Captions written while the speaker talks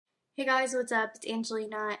Hey guys, what's up? It's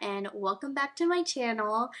Angelina and welcome back to my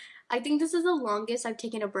channel. I think this is the longest I've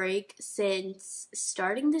taken a break since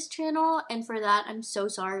starting this channel, and for that I'm so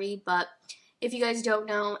sorry, but if you guys don't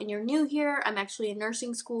know and you're new here, I'm actually in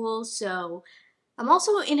nursing school, so I'm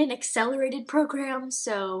also in an accelerated program,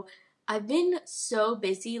 so I've been so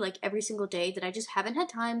busy like every single day that I just haven't had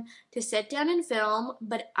time to sit down and film,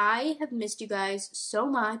 but I have missed you guys so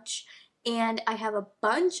much. And I have a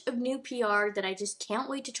bunch of new PR that I just can't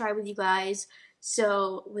wait to try with you guys.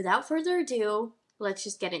 So without further ado, let's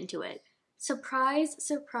just get into it. Surprise,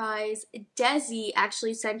 surprise, Desi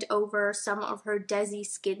actually sent over some of her Desi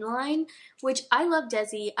skin line, which I love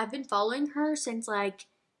Desi. I've been following her since like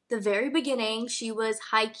the very beginning. She was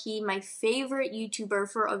high-key my favorite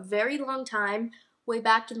YouTuber for a very long time, way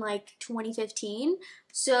back in like 2015.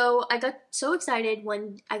 So I got so excited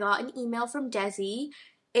when I got an email from Desi.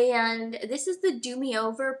 And this is the Do Me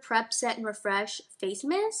Over Prep Set and Refresh Face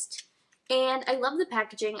Mist. And I love the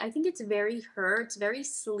packaging. I think it's very her. It's very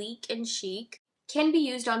sleek and chic. Can be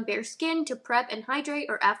used on bare skin to prep and hydrate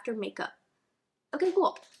or after makeup. Okay,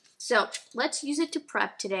 cool. So let's use it to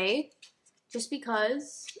prep today. Just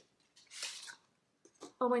because.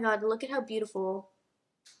 Oh my god, look at how beautiful.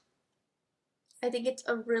 I think it's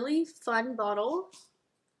a really fun bottle.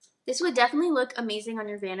 This would definitely look amazing on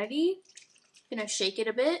your vanity. Gonna shake it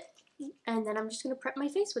a bit, and then I'm just gonna prep my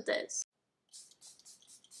face with this.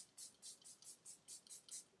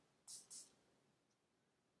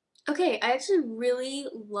 Okay, I actually really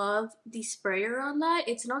love the sprayer on that.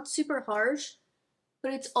 It's not super harsh,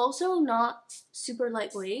 but it's also not super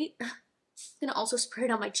lightweight. I'm gonna also spray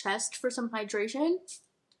it on my chest for some hydration.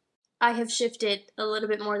 I have shifted a little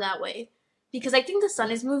bit more that way because I think the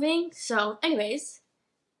sun is moving. So anyways,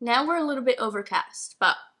 now we're a little bit overcast,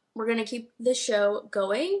 but we're gonna keep the show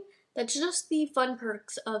going. That's just the fun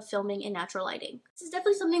perks of filming in natural lighting. This is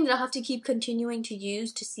definitely something that I'll have to keep continuing to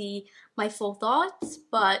use to see my full thoughts,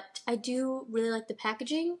 but I do really like the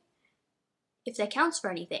packaging, if that counts for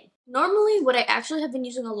anything. Normally, what I actually have been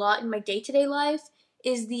using a lot in my day-to-day life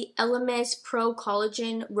is the Elemis Pro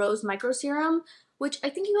Collagen Rose Micro Serum, which I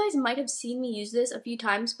think you guys might have seen me use this a few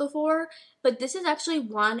times before, but this is actually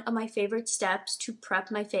one of my favorite steps to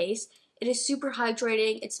prep my face. It is super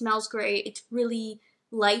hydrating, it smells great, it's really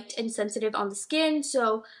light and sensitive on the skin,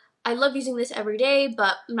 so I love using this every day,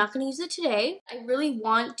 but I'm not going to use it today. I really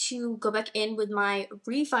want to go back in with my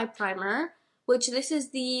Refi Primer, which this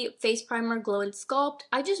is the Face Primer Glow and Sculpt.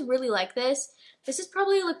 I just really like this. This is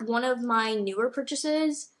probably like one of my newer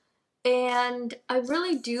purchases, and I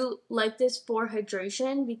really do like this for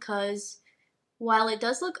hydration because while it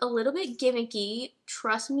does look a little bit gimmicky,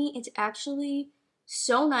 trust me, it's actually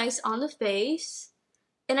so nice on the face.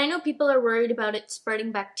 And I know people are worried about it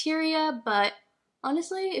spreading bacteria, but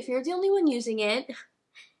honestly, if you're the only one using it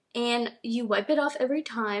and you wipe it off every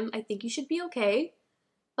time, I think you should be okay.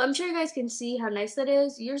 But I'm sure you guys can see how nice that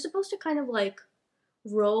is. You're supposed to kind of like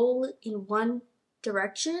roll in one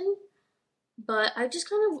direction, but I just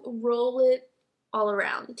kind of roll it all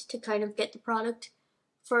around to kind of get the product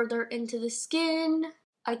further into the skin.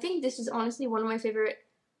 I think this is honestly one of my favorite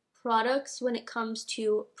products when it comes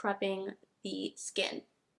to prepping the skin.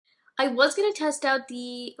 I was going to test out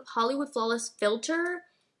the Hollywood Flawless filter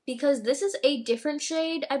because this is a different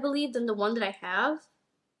shade, I believe, than the one that I have.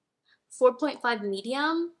 4.5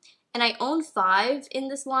 medium, and I own 5 in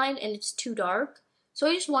this line and it's too dark. So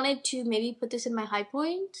I just wanted to maybe put this in my high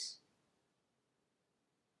point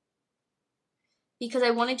because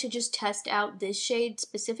I wanted to just test out this shade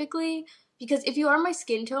specifically, because if you are my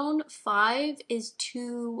skin tone, 5 is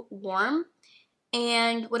too warm.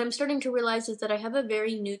 And what I'm starting to realize is that I have a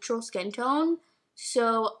very neutral skin tone.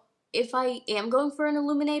 So if I am going for an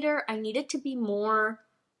illuminator, I need it to be more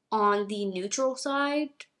on the neutral side,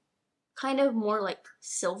 kind of more like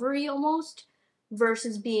silvery almost,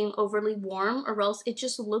 versus being overly warm, or else it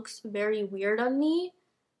just looks very weird on me.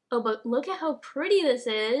 Oh, but look at how pretty this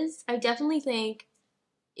is. I definitely think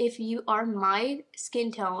if you are my skin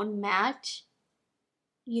tone match,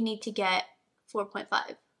 you need to get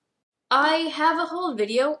 4.5. I have a whole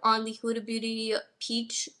video on the Doe Beauty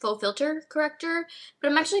Peach Faux Filter Corrector, but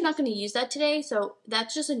I'm actually not going to use that today, so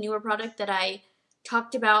that's just a newer product that I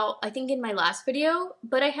talked about, I think, in my last video.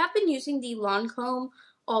 But I have been using the Lancome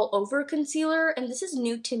All Over Concealer, and this is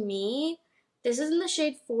new to me. This is in the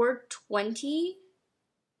shade 420.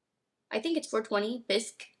 I think it's 420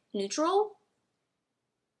 Bisque Neutral.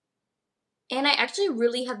 And I actually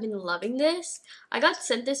really have been loving this. I got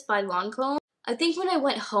sent this by Lancome, I think, when I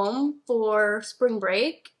went home for spring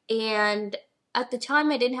break, and at the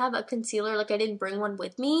time I didn't have a concealer, like I didn't bring one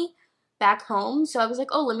with me back home, so I was like,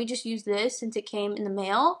 oh, let me just use this since it came in the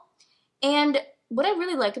mail. And what I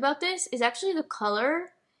really like about this is actually the color.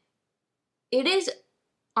 It is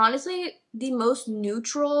honestly the most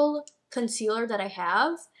neutral concealer that I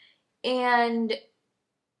have. And,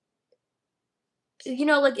 you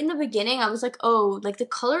know, like in the beginning, I was like, oh, like the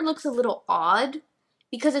color looks a little odd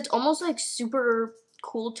because it's almost like super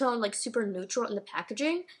cool tone, like super neutral in the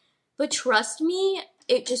packaging. But trust me,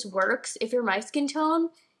 it just works. If you're my skin tone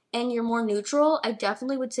and you're more neutral, I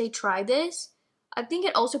definitely would say try this. I think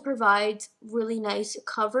it also provides really nice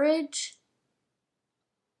coverage.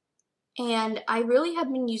 And I really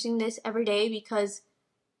have been using this every day because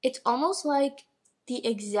it's almost like the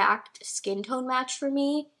exact skin tone match for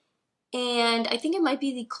me. And I think it might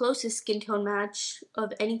be the closest skin tone match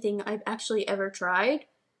of anything I've actually ever tried.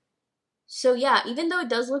 So yeah, even though it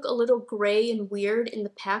does look a little gray and weird in the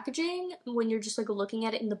packaging when you're just like looking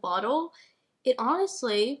at it in the bottle, it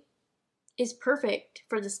honestly is perfect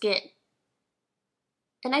for the skin.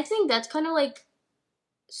 And I think that's kind of like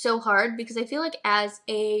so hard because I feel like as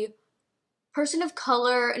a person of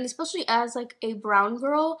color and especially as like a brown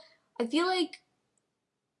girl, I feel like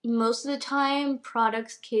most of the time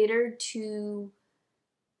products cater to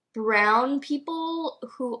brown people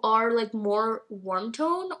who are like more warm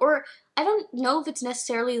tone, or I don't know if it's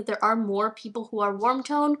necessarily that there are more people who are warm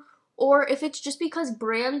tone or if it's just because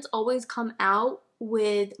brands always come out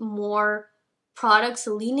with more products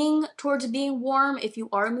leaning towards being warm. If you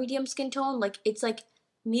are a medium skin tone, like it's like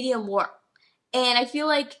medium warm, and I feel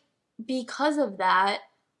like because of that,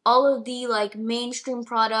 all of the like mainstream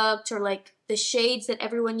products or like the shades that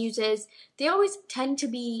everyone uses, they always tend to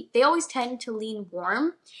lean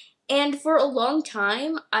warm. And for a long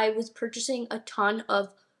time, I was purchasing a ton of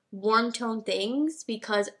warm tone things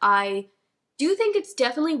because I do think it's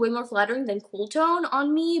definitely way more flattering than cool tone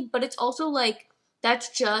on me, but it's also like that's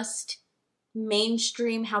just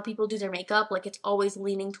mainstream how people do their makeup. Like it's always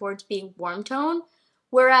leaning towards being warm tone.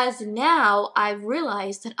 Whereas now I've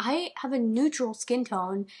realized that I have a neutral skin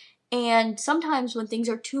tone, and sometimes when things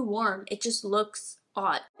are too warm, it just looks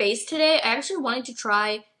odd. Base today, I actually wanted to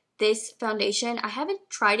try this foundation. I haven't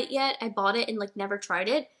tried it yet. I bought it and like never tried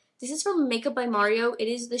it. This is from Makeup by Mario. It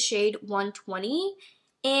is the shade 120,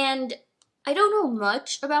 and I don't know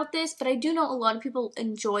much about this, but I do know a lot of people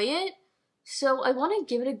enjoy it. So I want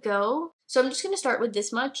to give it a go. So I'm just going to start with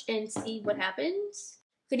this much and see what happens.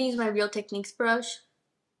 I'm going to use my Real Techniques brush.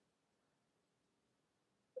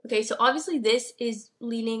 Okay, so obviously this is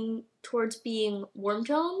leaning towards being warm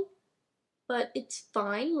tone, but it's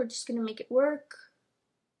fine. We're just going to make it work.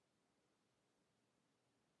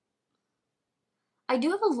 I do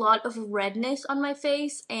have a lot of redness on my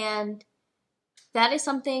face, and that is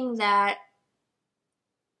something that,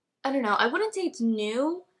 I don't know, I wouldn't say it's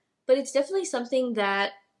new, but it's definitely something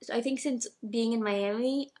that I think since being in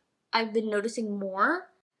Miami, I've been noticing more.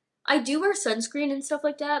 I do wear sunscreen and stuff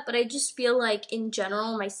like that, but I just feel like in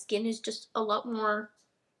general my skin is just a lot more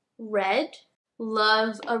red.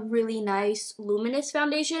 Love a really nice luminous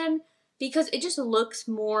foundation because it just looks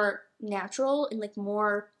more natural and like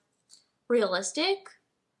more realistic.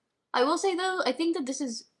 I will say though, I think that this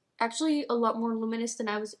is actually a lot more luminous than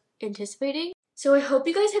I was anticipating. So I hope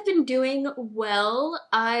you guys have been doing well.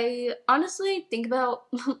 I honestly think about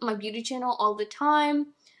my beauty channel all the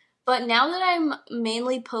time. But now that I'm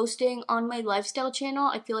mainly posting on my lifestyle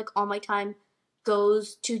channel, I feel like all my time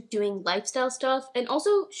goes to doing lifestyle stuff and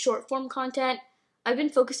also short form content. I've been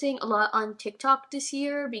focusing a lot on TikTok this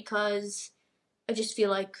year because I just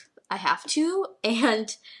feel like I have to.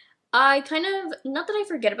 And I kind of, not that I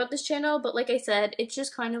forget about this channel, but like I said, it's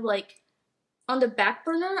just kind of like on the back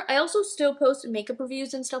burner. I also still post makeup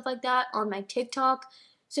reviews and stuff like that on my TikTok.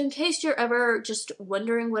 So in case you're ever just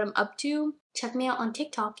wondering what I'm up to, check me out on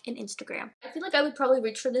TikTok and Instagram. I feel like I would probably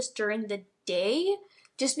reach for this during the day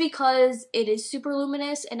just because it is super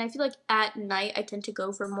luminous, and I feel like at night I tend to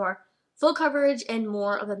go for more full coverage and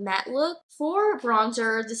more of a matte look. For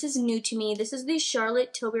bronzer, this is new to me. This is the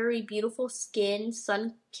Charlotte Tilbury Beautiful Skin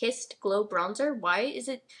Sun Kissed Glow Bronzer. Why is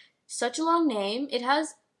it such a long name? It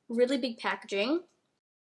has really big packaging.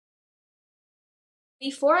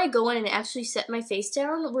 Before I go in and actually set my face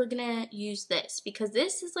down, we're gonna use this because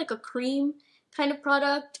this is like a cream kind of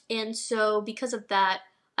product, and so because of that,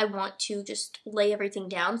 I want to just lay everything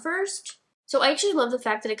down first. So I actually love the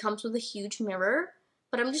fact that it comes with a huge mirror,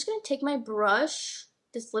 but I'm just gonna take my brush,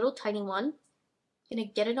 this little tiny one, gonna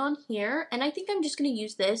get it on here, and I think I'm just gonna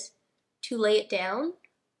use this to lay it down,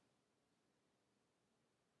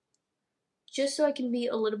 just so I can be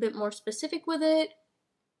a little bit more specific with it.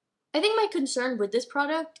 I think my concern with this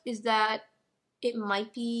product is that it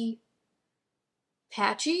might be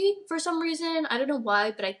patchy for some reason. I don't know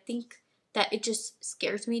why, but I think that it just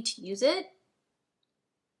scares me to use it.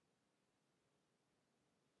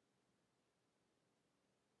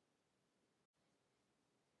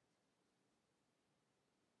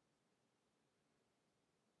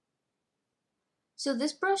 So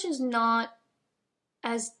this brush is not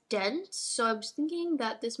as dense, so I was thinking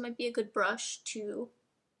that this might be a good brush to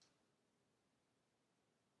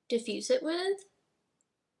diffuse it with.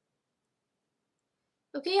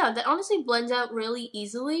 Okay, yeah, that honestly blends out really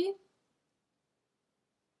easily.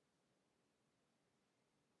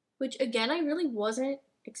 Which again, I really wasn't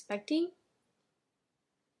expecting.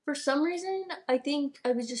 For some reason, I think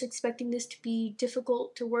I was just expecting this to be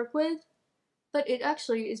difficult to work with, but it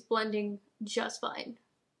actually is blending just fine.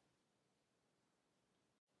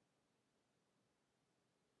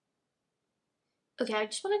 Okay, I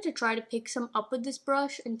just wanted to try to pick some up with this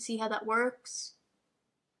brush and see how that works.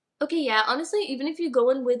 Okay, yeah, honestly, even if you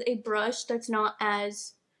go in with a brush that's not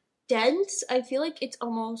as dense, I feel like it's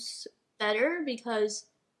almost better because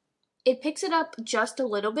it picks it up just a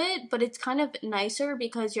little bit, but it's kind of nicer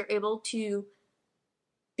because you're able to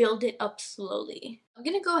build it up slowly. I'm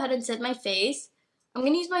gonna go ahead and set my face. I'm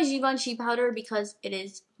gonna use my Givenchy powder because it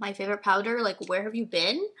is my favorite powder, like where have you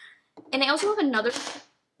been? And I also have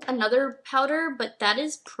another powder, but that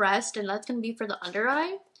is pressed and that's gonna be for the under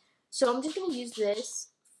eye. So I'm just gonna use this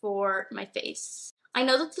for my face. I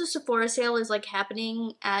know that the Sephora sale is like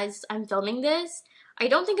happening as I'm filming this. I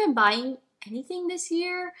don't think I'm buying anything this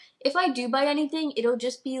year. If I do buy anything, it'll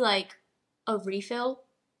just be like a refill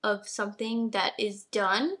of something that is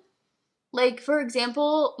done. Like for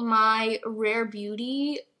example, my Rare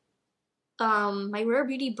Beauty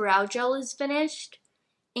brow gel is finished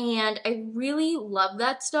and I really love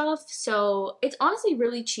that stuff. So it's honestly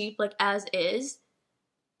really cheap, like as is,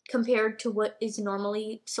 compared to what is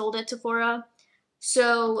normally sold at Sephora.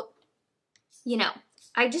 So, you know,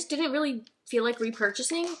 I just didn't really feel like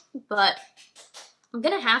repurchasing, but I'm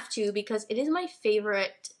gonna have to because it is my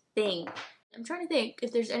favorite thing. I'm trying to think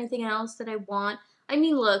if there's anything else that I want. I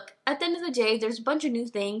mean, look, at the end of the day, there's a bunch of new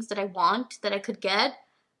things that I want that I could get.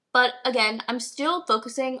 But again, I'm still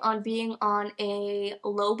focusing on being on a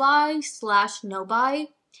low buy / no buy.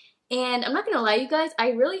 And I'm not gonna lie, you guys, I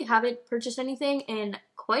really haven't purchased anything in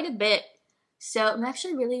quite a bit. So I'm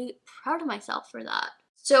actually really proud of myself for that.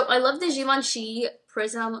 So I love the Givenchy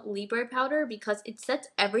Prism Libre powder because it sets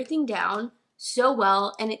everything down so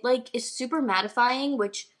well and it like is super mattifying,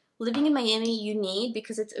 which living in Miami you need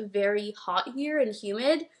because it's very hot here and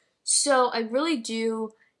humid. So I really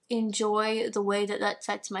do enjoy the way that that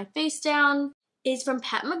sets my face down. It's from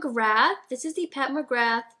Pat McGrath. This is the Pat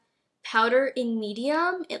McGrath powder in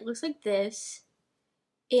medium. It looks like this.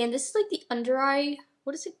 And this is like the under eye,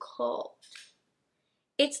 what is it called?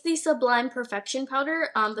 It's the Sublime Perfection powder,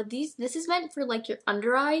 but this is meant for like your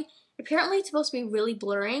under eye. Apparently it's supposed to be really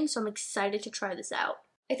blurring, so I'm excited to try this out.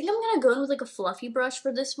 I think I'm gonna go in with like a fluffy brush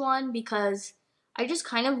for this one because I just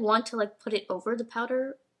kind of want to like put it over the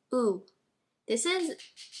powder. Ooh, this is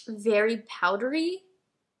very powdery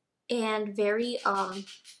and very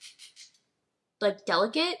like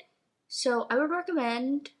delicate. So I would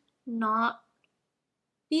recommend not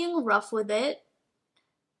being rough with it.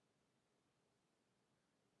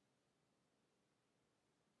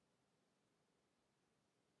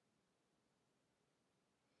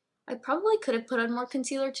 I probably could have put on more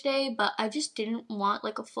concealer today, but I just didn't want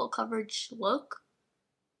like a full coverage look.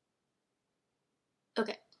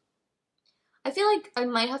 Okay. I feel like I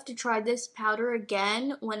might have to try this powder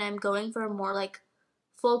again when I'm going for a more like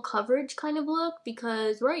full coverage kind of look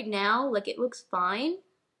because right now like it looks fine,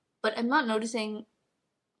 but I'm not noticing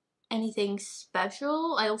anything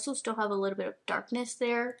special. I also still have a little bit of darkness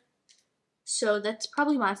there. So that's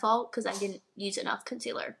probably my fault because I didn't use enough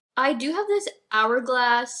concealer. I do have this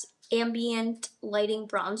Hourglass Ambient Lighting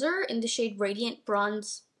Bronzer in the shade Radiant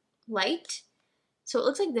Bronze Light. So it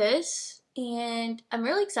looks like this, and I'm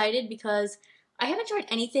really excited because I haven't tried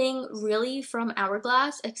anything really from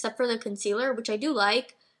Hourglass except for the concealer, which I do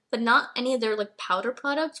like, but not any of their like powder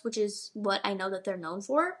products, which is what I know that they're known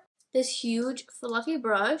for. This huge fluffy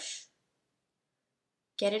brush,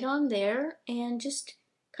 get it on there, and just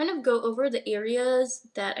kind of go over the areas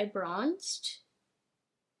that I bronzed.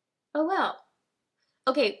 Oh wow.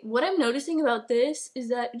 Okay, what I'm noticing about this is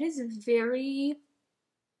that it is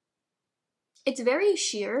it's very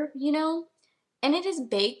sheer, you know? And it is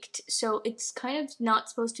baked, so it's kind of not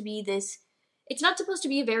supposed to be this, it's not supposed to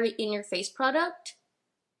be a very in-your-face product,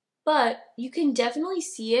 but you can definitely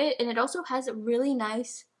see it, and it also has a really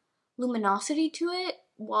nice luminosity to it,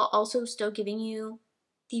 while also still giving you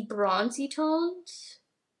the bronzy tones.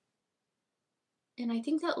 And I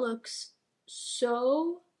think that looks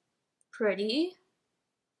so pretty.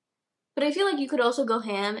 But I feel like you could also go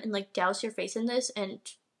ham and like douse your face in this and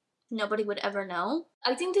nobody would ever know.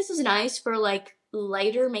 I think this is nice for like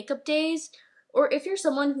lighter makeup days, or if you're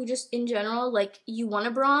someone who just in general like you want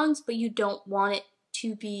to bronze but you don't want it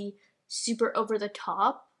to be super over the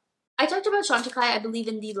top. I talked about Chantecaille, I believe,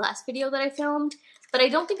 in the last video that I filmed, but I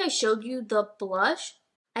don't think I showed you the blush.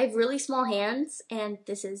 I have really small hands, and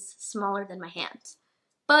this is smaller than my hands.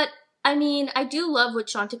 But, I mean, I do love what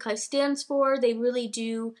Chantecaille stands for. They really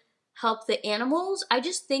do help the animals. I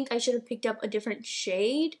just think I should have picked up a different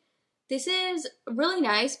shade. This is really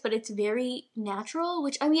nice, but it's very natural,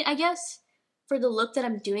 which, I mean, I guess for the look that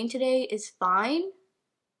I'm doing today is fine.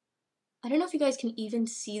 I don't know if you guys can even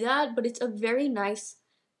see that, but it's a very nice,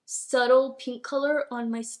 subtle pink color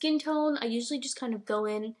on my skin tone. I usually just kind of go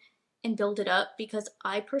in and build it up because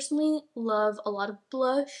I personally love a lot of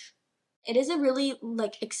blush. It is a really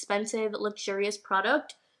like expensive, luxurious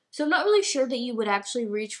product, so I'm not really sure that you would actually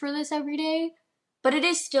reach for this every day, but it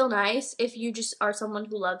is still nice if you just are someone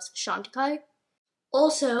who loves Chantecaille.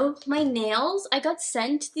 Also, my nails, I got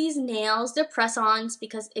sent these nails. They're press-ons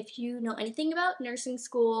because if you know anything about nursing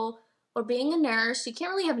school or being a nurse, you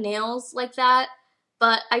can't really have nails like that.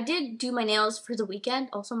 But I did do my nails for the weekend.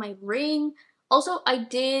 Also, my ring. Also, I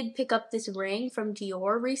did pick up this ring from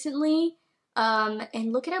Dior recently.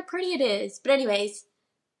 And look at how pretty it is. But anyways,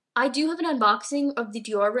 I do have an unboxing of the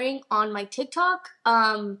Dior ring on my TikTok.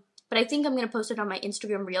 But I think I'm going to post it on my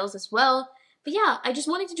Instagram Reels as well. But yeah, I just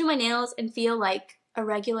wanted to do my nails and feel like a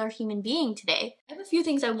regular human being today. I have a few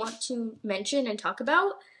things I want to mention and talk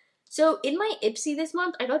about. So in my Ipsy this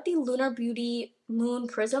month, I got the Lunar Beauty Moon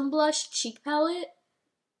Prism Blush Cheek Palette,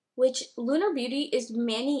 which Lunar Beauty is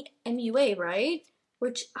Manny MUA, right?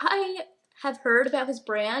 Which I have heard about his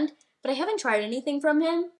brand, but I haven't tried anything from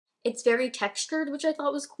him. It's very textured, which I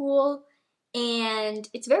thought was cool, and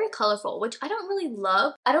it's very colorful, which I don't really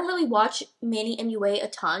love. I don't really watch Manny MUA a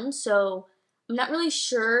ton, so I'm not really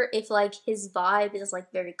sure if like his vibe is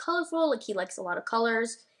like very colorful, like he likes a lot of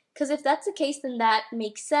colors. Because if that's the case, then that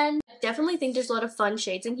makes sense. I definitely think there's a lot of fun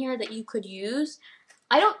shades in here that you could use.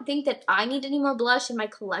 I don't think that I need any more blush in my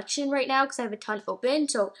collection right now because I have a ton open,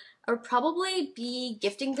 so I would probably be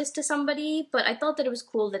gifting this to somebody, but I thought that it was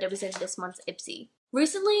cool that it was in this month's Ipsy.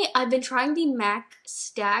 Recently, I've been trying the MAC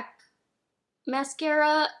Stack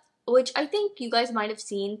mascara, which I think you guys might have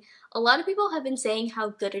seen. A lot of people have been saying how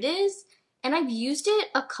good it is, and I've used it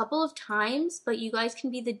a couple of times, but you guys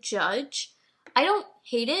can be the judge. I don't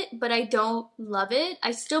hate it, but I don't love it.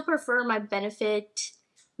 I still prefer my Benefit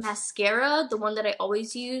mascara, the one that I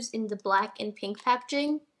always use in the black and pink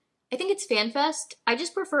packaging. I think it's FanFest. I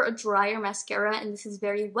just prefer a drier mascara, and this is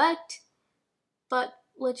very wet. But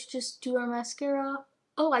let's just do our mascara.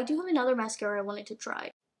 Oh, I do have another mascara I wanted to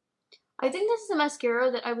try. I think this is a mascara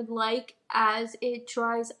that I would like as it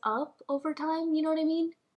dries up over time, you know what I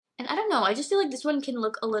mean? And I don't know, I just feel like this one can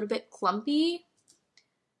look a little bit clumpy.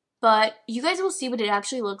 But you guys will see what it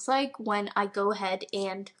actually looks like when I go ahead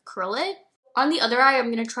and curl it. On the other eye,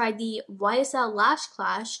 I'm going to try the YSL Lash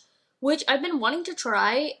Clash, which I've been wanting to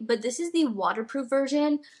try, but this is the waterproof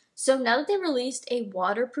version. So now that they released a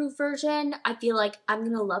waterproof version, I feel like I'm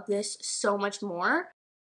going to love this so much more.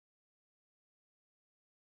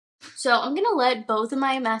 So I'm going to let both of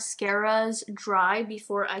my mascaras dry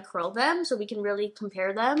before I curl them so we can really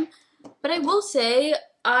compare them. But I will say,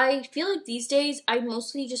 I feel like these days I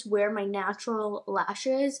mostly just wear my natural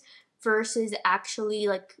lashes versus actually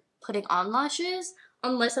like putting on lashes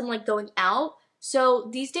unless I'm like going out. So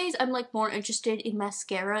these days I'm like more interested in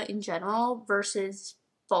mascara in general versus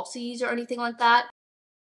falsies or anything like that.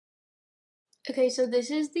 Okay, so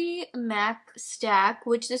this is the MAC Stack,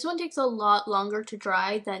 which this one takes a lot longer to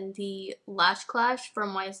dry than the Lash Clash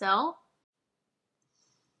from YSL.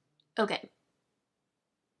 Okay.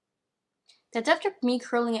 That's after me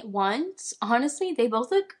curling it once. Honestly, they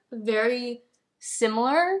both look very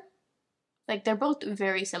similar. Like, they're both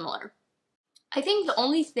very similar. I think the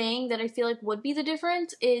only thing that I feel like would be the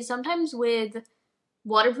difference is sometimes with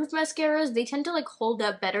waterproof mascaras, they tend to like hold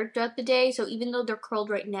up better throughout the day. So even though they're curled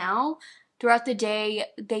right now, throughout the day,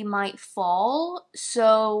 they might fall.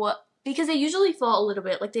 So, because they usually fall a little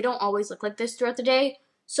bit. Like, they don't always look like this throughout the day.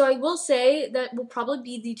 So I will say that will probably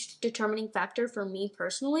be the determining factor for me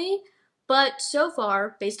personally. But so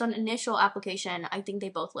far, based on initial application, I think they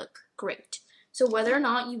both look great. So whether or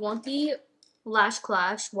not you want the Lash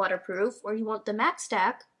Clash waterproof or you want the MAC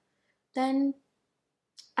Stack, then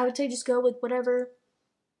I would say just go with whatever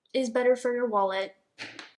is better for your wallet.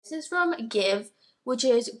 This is from Give, which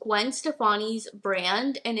is Gwen Stefani's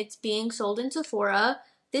brand, and it's being sold in Sephora.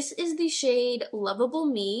 This is the shade Lovable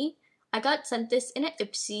Me. I got sent this in an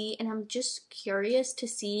Ipsy, and I'm just curious to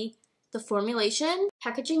see the formulation.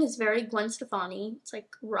 Packaging is very Gwen Stefani. It's like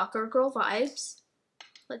rocker girl vibes.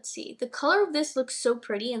 Let's see. The color of this looks so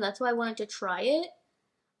pretty, and that's why I wanted to try it.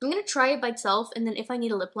 I'm gonna try it by itself, and then if I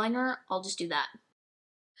need a lip liner, I'll just do that.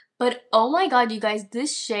 But oh my god, you guys,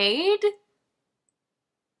 this shade,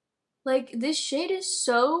 like, this shade is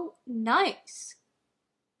so nice.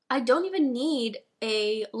 I don't even need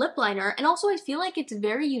a lip liner, and also I feel like it's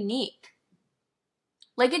very unique.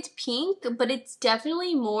 Like, it's pink, but it's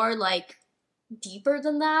definitely more, like, deeper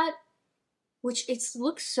than that, which it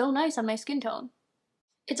looks so nice on my skin tone.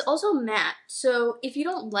 It's also matte, so if you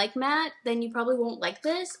don't like matte, then you probably won't like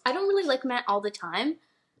this. I don't really like matte all the time,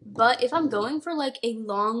 but if I'm going for, like, a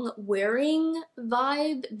long wearing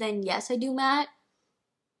vibe, then yes, I do matte.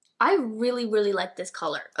 I really, really like this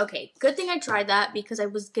color. Okay, good thing I tried that because I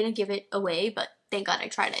was gonna give it away, but thank god I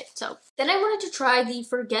tried it. So then I wanted to try the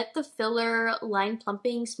Forget the Filler Line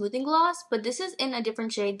Plumping Smoothing Gloss, but this is in a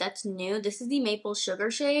different shade that's new. This is the Maple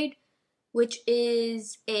Sugar shade, which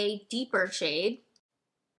is a deeper shade.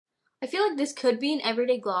 I feel like this could be an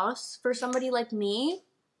everyday gloss for somebody like me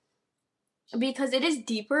because it is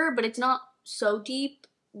deeper, but it's not so deep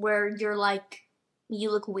where you're like,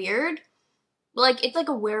 you look weird. Like, it's like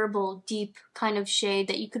a wearable, deep kind of shade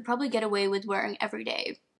that you could probably get away with wearing every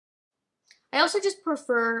day. I also just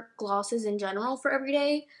prefer glosses in general for every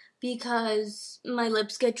day because my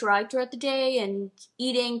lips get dry throughout the day and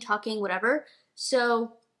eating, talking, whatever.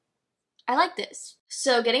 So I like this.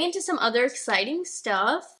 So getting into some other exciting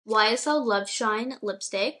stuff, YSL Loveshine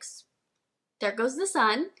lipsticks. There goes the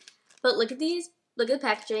sun. But look at these, look at the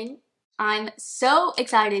packaging. I'm so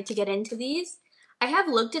excited to get into these. I have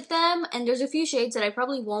looked at them, and there's a few shades that I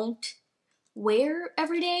probably won't wear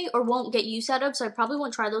every day or won't get use out of, so I probably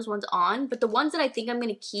won't try those ones on. But the ones that I think I'm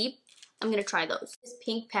going to keep, I'm going to try those. This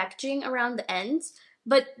pink packaging around the ends,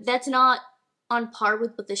 but that's not on par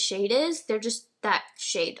with what the shade is. They're just that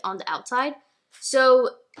shade on the outside. So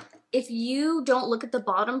if you don't look at the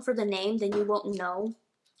bottom for the name, then you won't know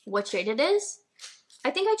what shade it is.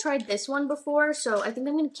 I think I tried this one before, so I think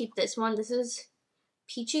I'm going to keep this one. This is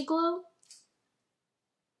Peachy Glow.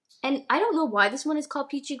 And I don't know why this one is called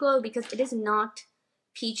Peachy Glow because it is not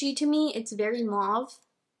peachy to me. It's very mauve.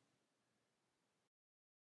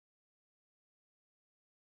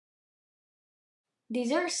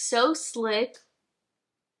 These are so slick.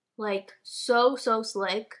 Like, so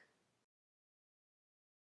slick.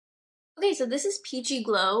 Okay, so this is Peachy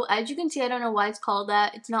Glow. As you can see, I don't know why it's called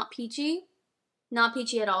that. It's not peachy. Not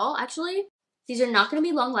peachy at all, actually. These are not going to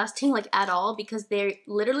be long lasting, like, at all because they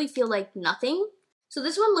literally feel like nothing. So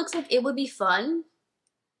this one looks like it would be fun,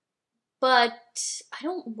 but I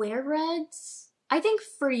don't wear reds. I think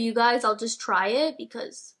for you guys, I'll just try it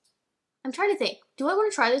because I'm trying to think. Do I want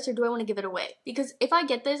to try this or do I want to give it away? Because if I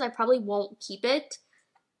get this, I probably won't keep it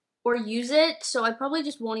or use it, so I probably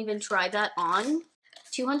just won't even try that on.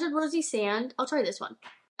 200 Rosy Sand. I'll try this one.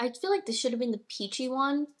 I feel like this should have been the peachy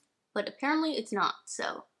one, but apparently it's not,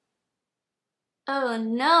 so. Oh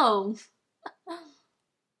no.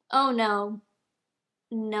 Oh no.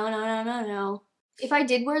 No. If I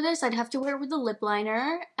did wear this, I'd have to wear it with a lip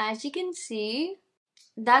liner. As you can see,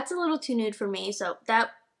 that's a little too nude for me. So that,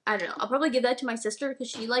 I don't know. I'll probably give that to my sister because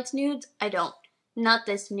she likes nudes. I don't. Not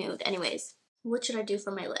this nude. Anyways, what should I do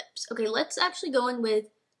for my lips? Okay, let's actually go in with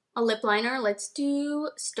a lip liner. Let's do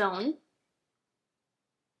Stone.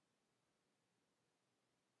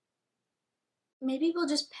 Maybe we'll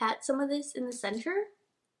just pat some of this in the center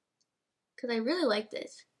because I really like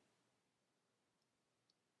this.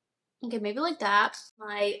 Okay, maybe like that.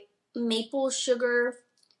 My Maple Sugar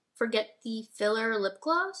Forget the Filler lip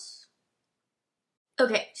gloss.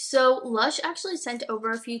 Okay, so Lush actually sent over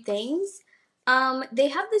a few things. They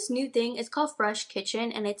have this new thing. It's called Fresh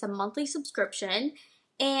Kitchen, and it's a monthly subscription.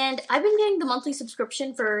 And I've been getting the monthly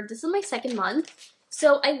subscription for, this is my second month.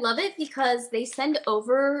 So I love it because they send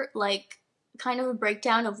over, like, kind of a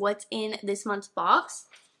breakdown of what's in this month's box.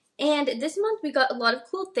 And this month we got a lot of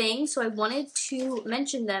cool things, so I wanted to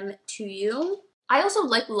mention them to you. I also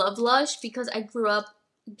love Lush because I grew up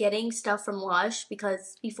getting stuff from Lush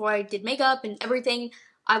because before I did makeup and everything,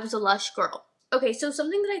 I was a Lush girl. Okay, so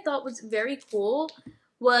something that I thought was very cool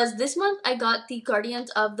was this month I got the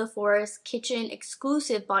Guardians of the Forest Kitchen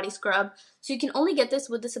exclusive body scrub. So you can only get this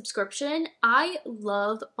with the subscription. I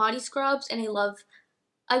love body scrubs and I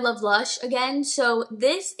love Lush again. So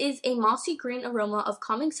this is a mossy green aroma of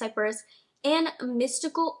calming cypress and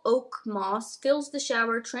mystical oak moss fills the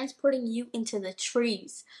shower, transporting you into the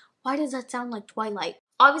trees. Why does that sound like Twilight?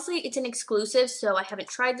 Obviously, it's an exclusive, so I haven't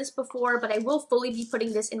tried this before, but I will fully be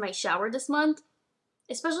putting this in my shower this month.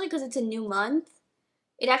 especially because it's a new month.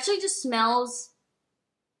 It actually just smells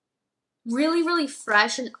really, really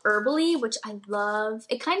fresh and herbally, which I love.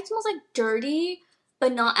 It kind of smells like dirty,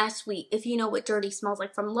 but not as sweet. If you know what dirty smells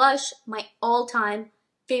like from Lush, my all-time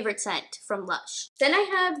favorite scent from Lush. Then I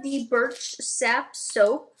have the Birch Sap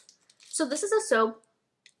Soap. So this is a soap,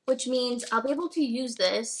 which means I'll be able to use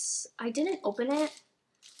this. I didn't open it.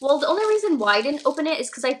 Well, the only reason why I didn't open it is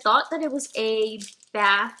because I thought that it was a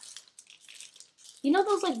bath. You know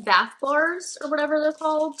those like bath bars or whatever they're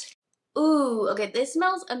called? Ooh, okay, this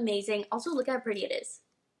smells amazing. Also, look how pretty it is.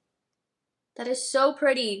 That is so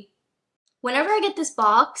pretty. Whenever I get this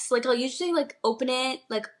box, like I'll usually like open it,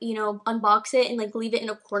 like, you know, unbox it and like leave it in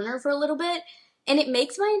a corner for a little bit. And it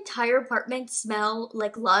makes my entire apartment smell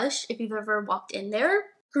like Lush if you've ever walked in there.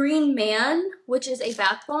 Green Man, which is a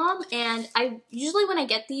bath bomb. And I usually when I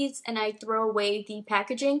get these and I throw away the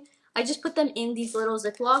packaging, I just put them in these little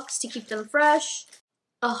Ziplocs to keep them fresh.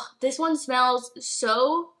 Oh, this one smells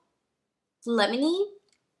so lemony,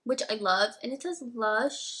 which I love, and it says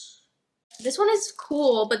Lush. This one is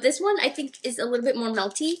cool, but this one I think is a little bit more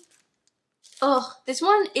melty. Oh, this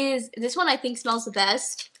one I think smells the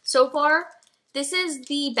best so far. This is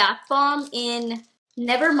the bath bomb in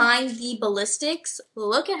Never Mind the Ballistics.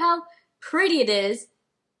 Look at how pretty it is.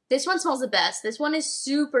 This one smells the best. This one is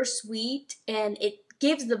super sweet, and it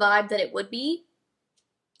gives the vibe that it would be.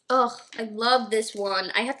 Oh, I love this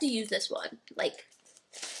one. I have to use this one. Like,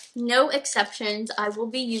 no exceptions. I will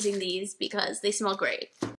be using these because they smell great.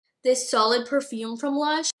 This solid perfume from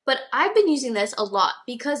Lush, but I've been using this a lot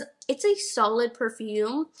because it's a solid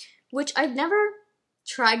perfume, which I've never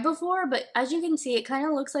tried before, but as you can see, it kind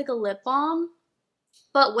of looks like a lip balm.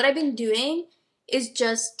 But what I've been doing is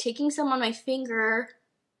just taking some on my finger,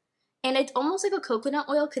 and it's almost like a coconut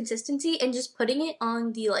oil consistency, and just putting it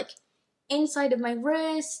on the like inside of my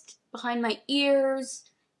wrist, behind my ears,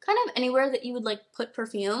 kind of anywhere that you would like put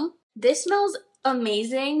perfume. This smells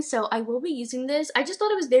amazing, so I will be using this. I just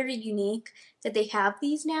thought it was very unique that they have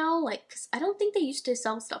these now, like, 'cause I don't think they used to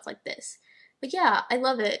sell stuff like this. But yeah, I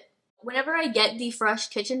love it. Whenever I get the fresh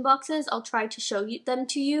kitchen boxes, I'll try to show them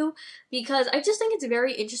to you because I just think it's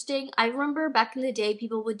very interesting. I remember back in the day,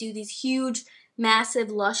 people would do these huge, massive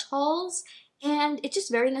Lush hauls, and it's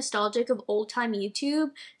just very nostalgic of old-time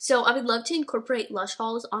YouTube. So I would love to incorporate Lush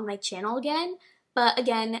hauls on my channel again. But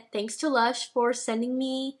again, thanks to Lush for sending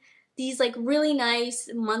me these like really nice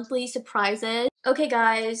monthly surprises. Okay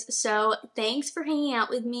guys, so thanks for hanging out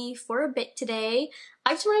with me for a bit today.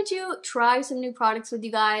 I just wanted to try some new products with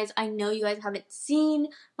you guys. I know you guys haven't seen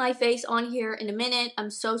my face on here in a minute. I'm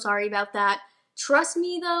so sorry about that. Trust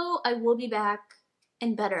me though, I will be back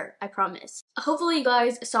and better, I promise. Hopefully you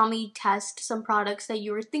guys saw me test some products that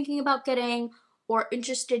you were thinking about getting or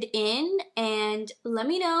interested in, and let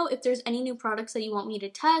me know if there's any new products that you want me to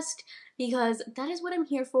test, because that is what I'm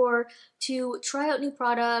here for, to try out new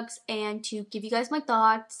products and to give you guys my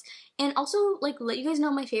thoughts, and also like let you guys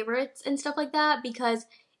know my favorites and stuff like that, because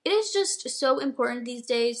it is just so important these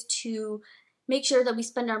days to make sure that we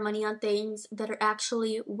spend our money on things that are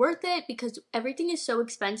actually worth it, because everything is so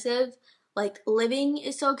expensive. Like, living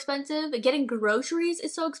is so expensive, getting groceries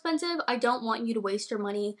is so expensive. I don't want you to waste your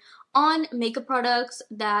money on makeup products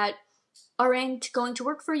that aren't going to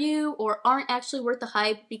work for you or aren't actually worth the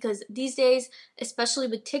hype, because these days, especially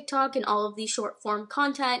with TikTok and all of these short form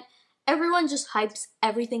content, everyone just hypes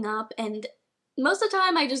everything up, and most of the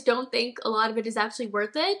time I just don't think a lot of it is actually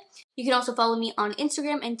worth it. You can also follow me on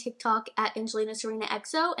Instagram and TikTok at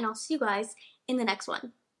ANGELINASERENAXO, and I'll see you guys in the next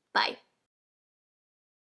one. Bye.